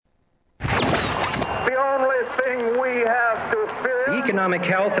thing we have to fear. The economic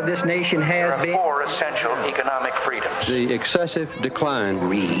health of this nation has been... There are 4 essential economic freedoms. The excessive decline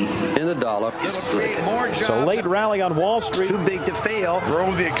in the dollar. It'll create more jobs. So late rally on Wall Street. Too big to fail.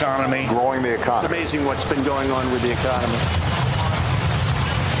 Grow the economy. Growing the economy. It's amazing what's been going on with the economy.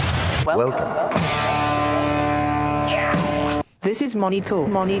 Welcome. This is Money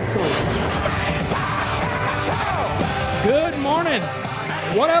Talks. Money Talks. Good morning.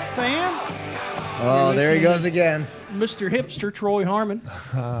 What up, fam? Oh, there he goes again. Mr. Hipster Troy Harmon,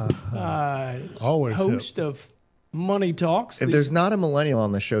 always host of Money Talks. If there's not a millennial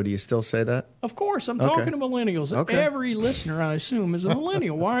on the show, do you still say that? Of course, I'm talking to millennials. Okay. Every listener, I assume, is a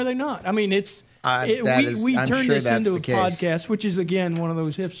millennial. Why are they not? I mean, we I'm turn sure this that's into a the case. podcast, which is, again, one of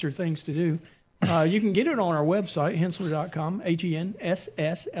those hipster things to do. You can get it on our website, hensler.com,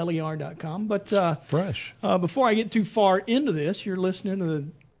 HENSSLER.com. But fresh. Before I get too far into this, you're listening to the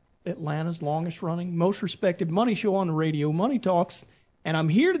Atlanta's longest-running, most respected money show on the radio, Money Talks, and I'm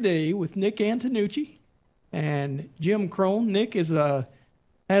here today with Nick Antonucci and Jim Crone. Nick has a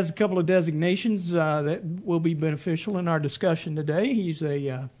couple of designations that will be beneficial in our discussion today. He's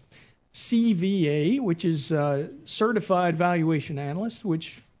a CVA, which is Certified Valuation Analyst,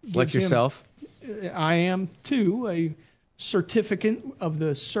 which like yourself. I am too, a certificate of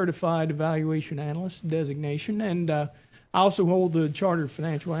the Certified Valuation Analyst designation, and I also hold the Chartered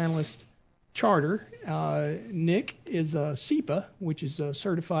Financial Analyst charter. Nick is a CEPA, which is a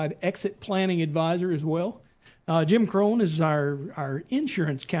Certified Exit Planning Advisor as well. Jim Crone is our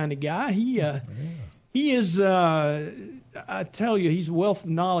insurance kind of guy. He is, I tell you, he's a wealth of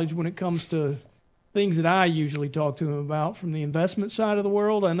knowledge when it comes to things that I usually talk to him about from the investment side of the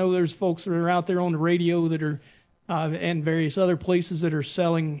world. I know there's folks that are out there on the radio that are, and various other places that are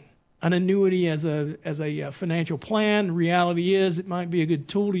selling an annuity as a financial plan. The reality is it might be a good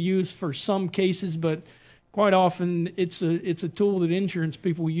tool to use for some cases, but quite often it's a tool that insurance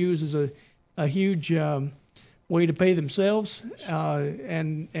people use as a huge way to pay themselves,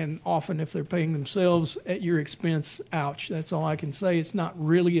 and often if they're paying themselves at your expense, ouch. That's all I can say. It's not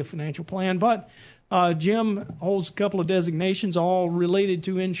really a financial plan, but Jim holds a couple of designations all related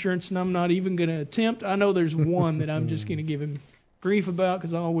to insurance, and I'm not even going to attempt. I know there's one that I'm just going to give him grief about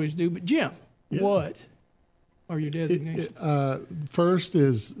because I always do. But Jim, what are your designations? First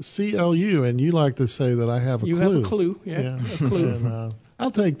is CLU, and you like to say that I have a clue. You have a clue, yeah. A clue. And, I'll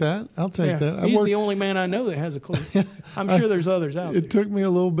take that. that. He's the only man I know that has a clue. I'm sure there's others out there. It took me a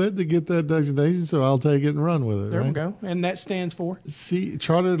little bit to get that designation, so I'll take it and run with it. There right? we go. And that stands for?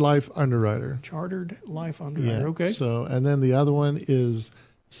 Chartered Life Underwriter. Chartered Life Underwriter, okay. So, and then the other one is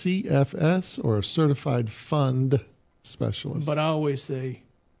CFS, or Certified Fund Specialist. But I always say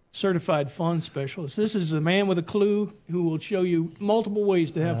Certified Fund Specialist. This is a man with a clue who will show you multiple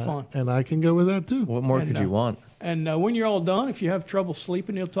ways to have fun. And I can go with that, too. What more could you want? And when you're all done, if you have trouble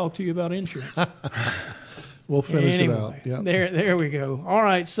sleeping, he'll talk to you about insurance. We'll finish it out. Yep. There we go. All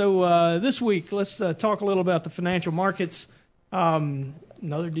right, so this week, let's talk a little about the financial markets.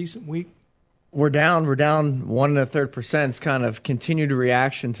 Another decent week. We're down 1 1/3%. It's kind of continued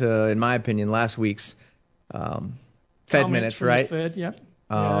reaction to, in my opinion, last week's Fed minutes, right? Fed, yeah.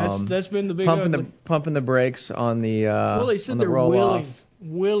 That's been the big pumping the brakes on the well, they said on the they're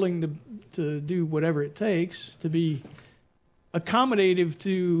willing to do whatever it takes to be accommodative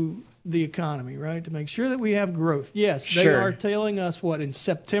to the economy, right? To make sure that we have growth. Yes, they are telling us in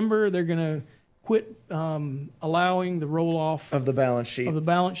September they're going to quit allowing the roll-off of the balance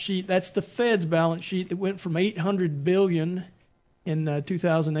sheet. That's the Fed's balance sheet that went from $800 billion in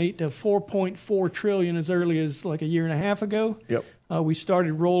 2008 to $4.4 trillion as early as like a year and a half ago. Yep. We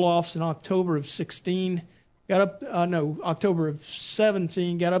started roll-offs in October of 16. October of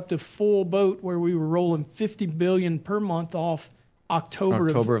 17, got up to full boat where we were rolling $50 billion per month off October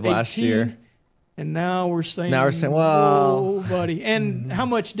of last year. And now we're saying, whoa, buddy. And how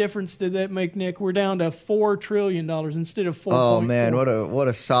much difference did that make, Nick? We're down to $4 trillion instead of 4. Oh man, what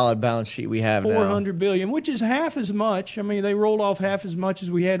a solid balance sheet we have now. $400 billion, which is half as much. I mean, they rolled off half as much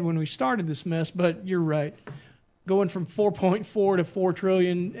as we had when we started this mess. But you're right, going from 4.4 to 4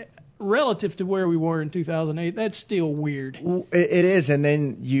 trillion. Relative to where we were in 2008, that's still weird. It is, and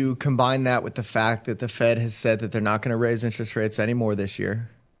then you combine that with the fact that the Fed has said that they're not going to raise interest rates anymore this year,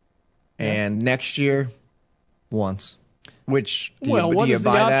 and next year, once. Which what does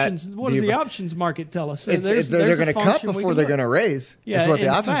the options market tell us? They're going to cut before they're going to raise. Yeah, that's what the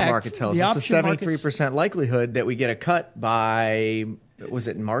options market tells us. It's a 73% likelihood that we get a cut by. Was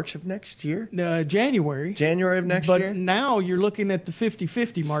it March of next year? January. January of next year? But now you're looking at the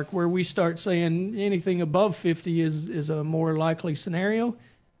 50-50 mark where we start saying anything above 50 is a more likely scenario.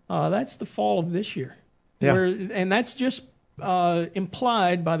 That's the fall of this year. Yeah. And that's just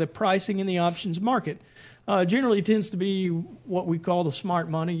implied by the pricing in the options market. Generally, it tends to be what we call the smart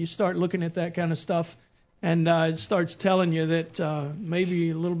money. You start looking at that kind of stuff, and it starts telling you that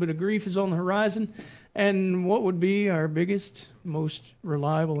maybe a little bit of grief is on the horizon. And what would be our biggest, most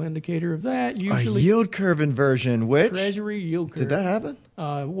reliable indicator of that? Usually a yield curve inversion, which Treasury yield curve. Did that happen?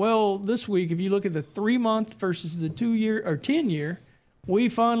 Well, this week, if you look at the 3-month versus the 2-year or 10-year, we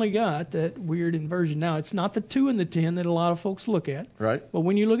finally got that weird inversion. Now, it's not the 2 and the 10 that a lot of folks look at. Right. But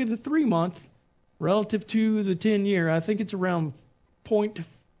when you look at the 3-month relative to the 10-year, I think it's around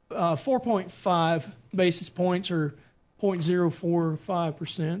 4.5 basis points or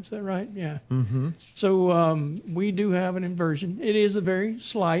 0.045%. Is that right? Yeah. Mm-hmm. So we do have an inversion. It is a very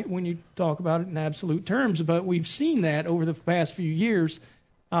slight when you talk about it in absolute terms, but we've seen that over the past few years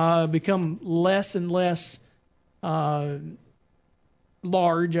become less and less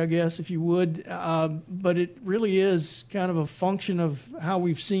large, I guess, if you would. But it really is kind of a function of how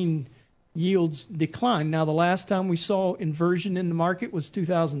we've seen yields decline. Now, the last time we saw inversion in the market was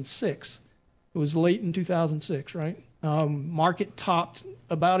 2006. It was late in 2006, right? Market topped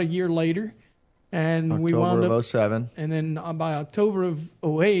about a year later, and we wound October up. of 07. And then by October of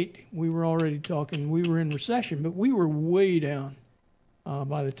 08, we were already talking. We were in recession, but we were way down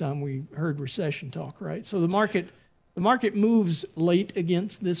by the time we heard recession talk, right? So the market moves late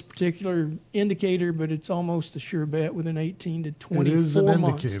against this particular indicator, but it's almost a sure bet within 18 to 24 months. It is an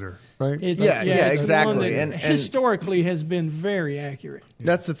indicator, right? It's exactly. One that and historically has been very accurate.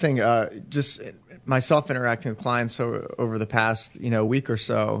 That's the thing. Just myself interacting with clients over the past week or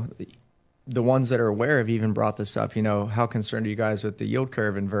so, the ones that are aware have even brought this up. How concerned are you guys with the yield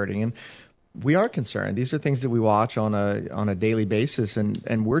curve inverting? And we are concerned. These are things that we watch on a daily basis,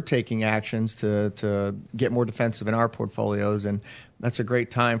 and we're taking actions to get more defensive in our portfolios, and that's a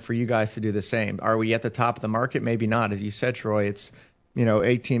great time for you guys to do the same. Are we at the top of the market? Maybe not. As you said, Troy, it's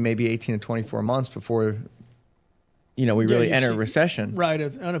 18 to 24 months before we really enter a recession. Right,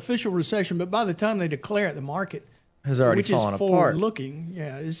 an official recession, but by the time they declare it, the market has already fallen apart. Which is forward-looking,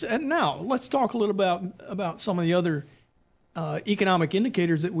 yeah. And now let's talk a little about some of the other economic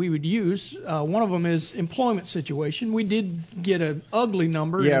indicators that we would use. One of them is employment situation. We did get an ugly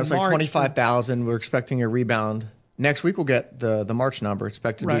number. Yeah, it was like 25,000. We're expecting a rebound. Next week we'll get the March number,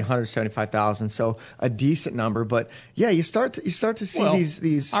 expected to be 175,000. So a decent number, but yeah, you start to see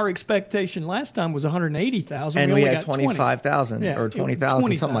these. Our expectation last time was 180,000, and we had 25,000 or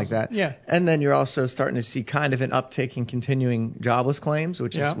 20,000, something like that. Yeah. And then you're also starting to see kind of an uptick in continuing jobless claims,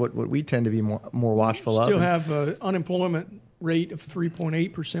 which is what we tend to be more watchful of. Still have an unemployment rate of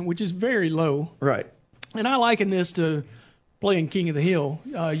 3.8%, which is very low. Right. And I liken this to playing King of the Hill.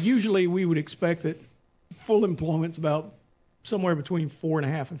 Usually we would expect that full employment's about somewhere between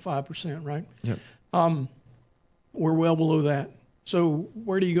 4.5% and 5%, right? Yep. We're well below that. So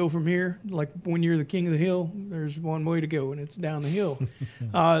where do you go from here? Like when you're the king of the hill, there's one way to go, and it's down the hill.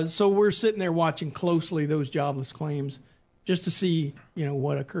 So we're sitting there watching closely those jobless claims just to see,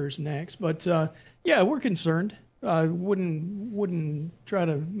 what occurs next. But we're concerned. Wouldn't try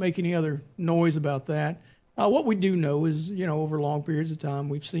to make any other noise about that. What we do know is, over long periods of time,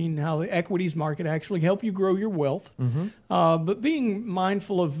 we've seen how the equities market actually help you grow your wealth. Mm-hmm. But being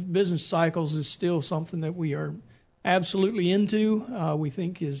mindful of business cycles is still something that we are absolutely into. We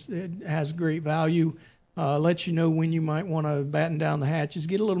think it has great value. Lets you know when you might want to batten down the hatches,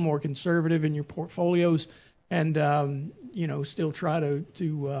 get a little more conservative in your portfolios, and still try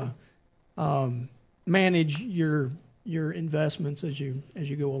to manage your investments as you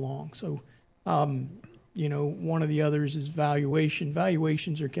go along. So. One of the others is valuation.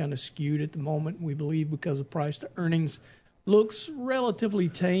 Valuations are kind of skewed at the moment, we believe, because of price to earnings. Looks relatively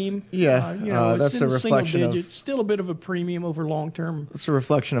tame. Yeah, that's it's a in reflection single digits, still a bit of a premium over long term. It's a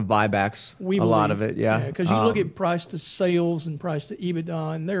reflection of buybacks. A lot of it, yeah. Because you look at price to sales and price to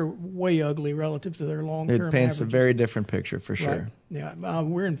EBITDA, and they're way ugly relative to their long term. It paints averages. a very different picture for sure. Right. Yeah,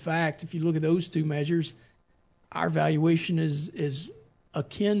 we're in fact, if you look at those two measures, our valuation is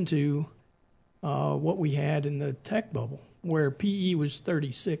akin to what we had in the tech bubble, where PE was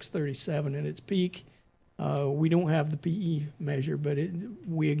 36, 37 at its peak. We don't have the PE measure, but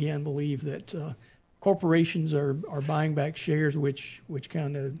we again believe that corporations are buying back shares, which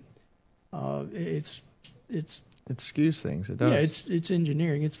kind of it skews things. It does. Yeah, it's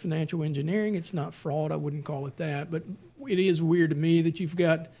engineering. It's financial engineering. It's not fraud. I wouldn't call it that, but it is weird to me that you've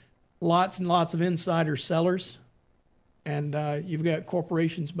got lots and lots of insider sellers. And you've got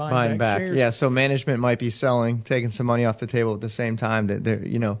corporations buying back shares. Yeah, so management might be selling, taking some money off the table at the same time. That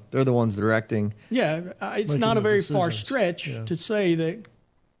they're the ones directing. Yeah, it's not a very far stretch to say that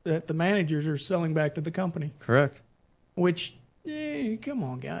that the managers are selling back to the company. Correct. Which, come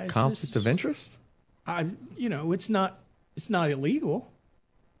on, guys. Conflict of interest? It's not illegal.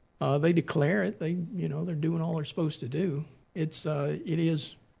 They declare it. They're doing all they're supposed to do. It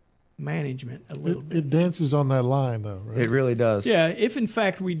is management a little bit. It dances on that line, though, right? It really does. Yeah, if in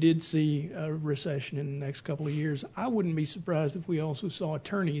fact we did see a recession in the next couple of years, I wouldn't be surprised if we also saw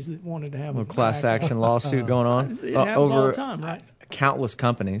attorneys that wanted to have a class action lawsuit going on It happens over all the time, right? Countless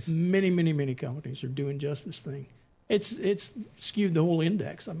companies. Many, many, many companies are doing just this thing. It's skewed the whole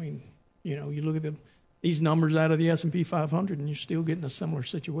index. I mean, you look at these numbers out of the S&P 500, and you're still getting a similar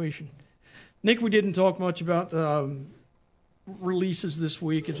situation. Nick, we didn't talk much about releases this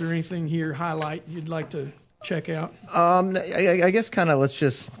week. Is there anything here highlight you'd like to check out? I guess kind of let's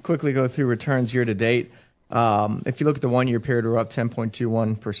just quickly go through returns year to date. If you look at the 1 year period, we're up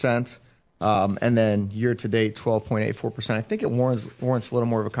 10.21%, and then year to date 12.84%. I think it warrants a little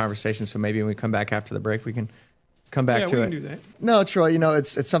more of a conversation. So maybe when we come back after the break, we can come back to it. Yeah, we can do that. No, Troy,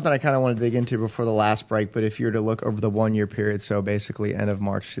 it's something I kind of want to dig into before the last break. But if you were to look over the 1 year period, so basically end of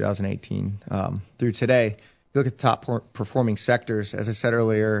March 2018 through today. Look at the top performing sectors. As I said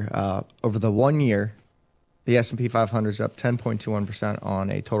earlier, over the 1 year, the S&P 500 is up 10.21% on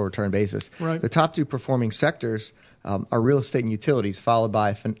a total return basis. Right. The top two performing sectors are real estate and utilities, followed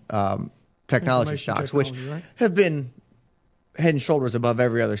by technology stocks, which right? have been head and shoulders above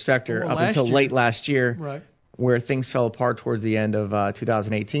every other sector up until late last year, right, where things fell apart towards the end of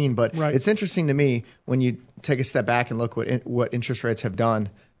 2018. But it's interesting to me when you take a step back and look what interest rates have done.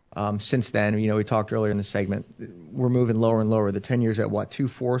 Since then, we talked earlier in the segment, we're moving lower and lower. The 10 years at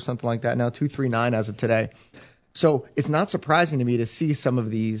 2.4, something like that now, 2.39 as of today. So it's not surprising to me to see some of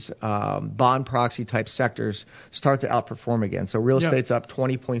these bond proxy type sectors start to outperform again. So real estate's up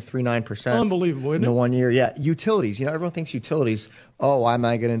 20.39%. Unbelievable, isn't in the it? 1 year. Yeah, utilities. Everyone thinks utilities. Oh, why am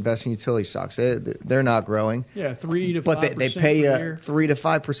I going to invest in utility stocks? They're not growing. Yeah, 3 to 5%. But they pay 3 to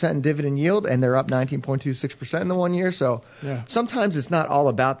 5% in dividend yield, and they're up 19.26% in the 1 year. So sometimes it's not all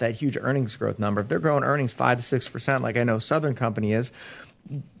about that huge earnings growth number. If they're growing earnings 5 to 6%, like I know Southern Company is,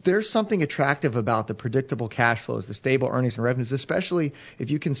 there's something attractive about the predictable cash flows, the stable earnings and revenues, especially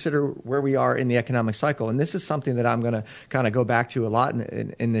if you consider where we are in the economic cycle. And this is something that I'm going to kind of go back to a lot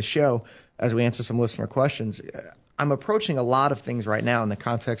in this show as we answer some listener questions. I'm approaching a lot of things right now in the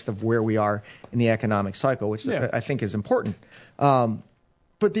context of where we are in the economic cycle, which I think is important.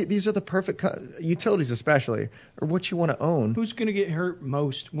 But these are the perfect utilities, especially, or what you want to own. Who's going to get hurt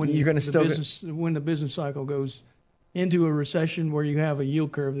most when you're going to when the business cycle goes into a recession where you have a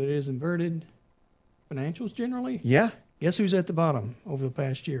yield curve that is inverted? Financials generally? Yeah. Guess who's at the bottom over the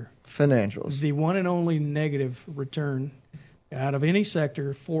past year? Financials. The one and only negative return out of any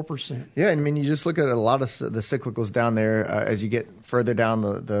sector, 4%. Yeah, I mean, you just look at a lot of the cyclicals down there as you get further down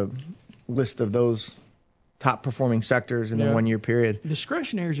the list of those top performing sectors in the 1 year period.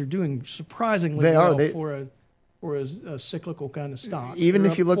 Discretionaries are doing surprisingly well for a cyclical kind of stock. Even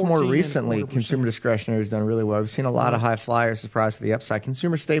if you look more recently, consumer discretionary has done really well. We've seen a lot of high flyers surprise to the upside.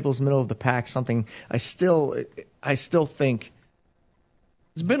 Consumer staples, middle of the pack, something I still think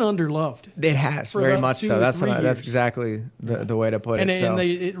it's been underloved. It has, very much so. That's exactly the way to put it. And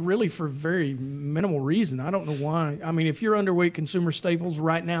it really for very minimal reason. I don't know why. I mean, if you're underweight consumer staples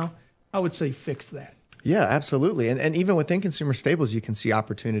right now, I would say fix that. Yeah, absolutely. And even within consumer staples, you can see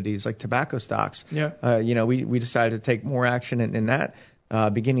opportunities like tobacco stocks. Yeah. We decided to take more action in that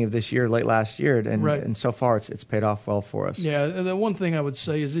beginning of this year, late last year, and so far it's paid off well for us. Yeah. The one thing I would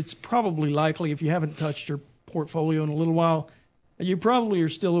say is it's probably likely, if you haven't touched your portfolio in a little while, you probably are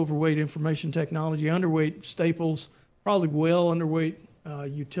still overweight information technology, underweight staples, probably well underweight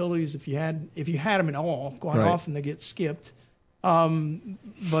utilities if you had them at all. Quite often they get skipped.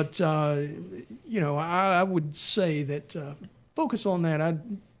 But I would say that focus on that. I'd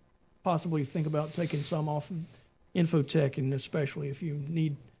possibly think about taking some off of infotech, and especially if you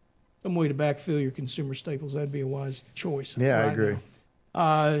need some way to backfill your consumer staples, that'd be a wise choice. Yeah, I agree.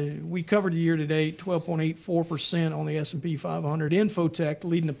 We covered the year to date, 12.84% on the S&P 500. Infotech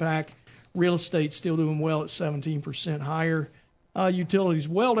leading the pack. Real estate still doing well at 17% higher. Utilities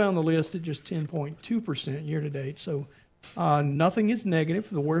well down the list at just 10.2% year to date. So nothing is negative.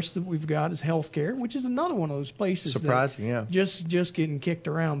 The worst that we've got is healthcare, which is another one of those places just getting kicked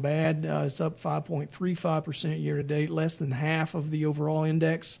around bad. It's up 5.35% year to date, less than half of the overall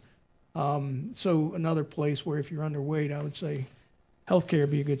index. So another place where if you're underweight, I would say healthcare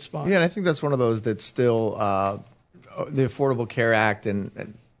would be a good spot. Yeah, and I think that's one of those that's still the Affordable Care Act,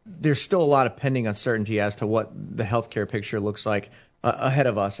 and there's still a lot of pending uncertainty as to what the healthcare picture looks like ahead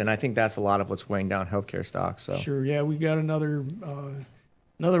of us, and I think that's a lot of what's weighing down healthcare stocks. So. Sure, yeah, we've got another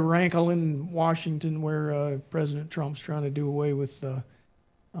another rankle in Washington where President Trump's trying to do away with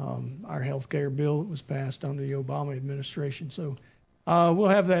our health care bill that was passed under the Obama administration. So we'll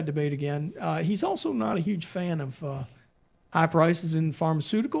have that debate again. He's also not a huge fan of high prices in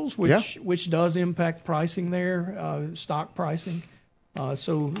pharmaceuticals, which does impact pricing there, stock pricing.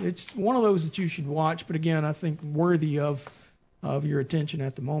 So it's one of those that you should watch, but again, I think worthy of your attention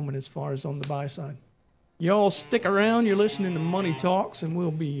at the moment as far as on the buy side. Y'all stick around. You're listening to Money Talks, and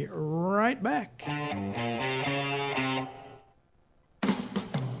we'll be right back.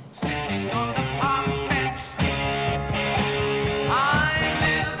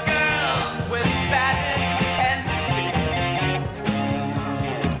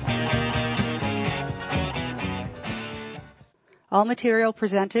 All material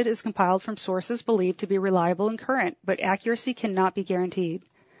presented is compiled from sources believed to be reliable and current, but accuracy cannot be guaranteed.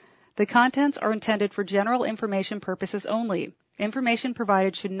 The contents are intended for general information purposes only. Information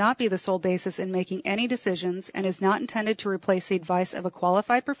provided should not be the sole basis in making any decisions and is not intended to replace the advice of a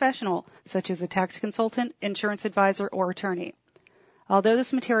qualified professional, such as a tax consultant, insurance advisor, or attorney. Although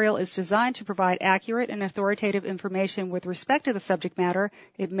this material is designed to provide accurate and authoritative information with respect to the subject matter,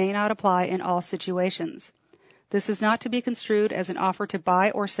 it may not apply in all situations. This is not to be construed as an offer to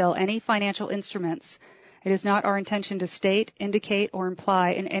buy or sell any financial instruments. It is not our intention to state, indicate, or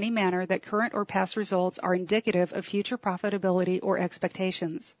imply in any manner that current or past results are indicative of future profitability or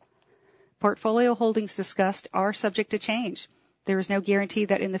expectations. Portfolio holdings discussed are subject to change. There is no guarantee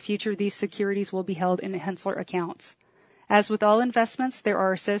that in the future these securities will be held in Hensler accounts. As with all investments, there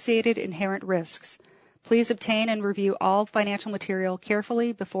are associated inherent risks. Please obtain and review all financial material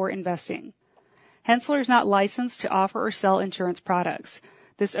carefully before investing. Hensler is not licensed to offer or sell insurance products.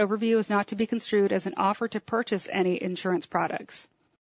 This overview is not to be construed as an offer to purchase any insurance products.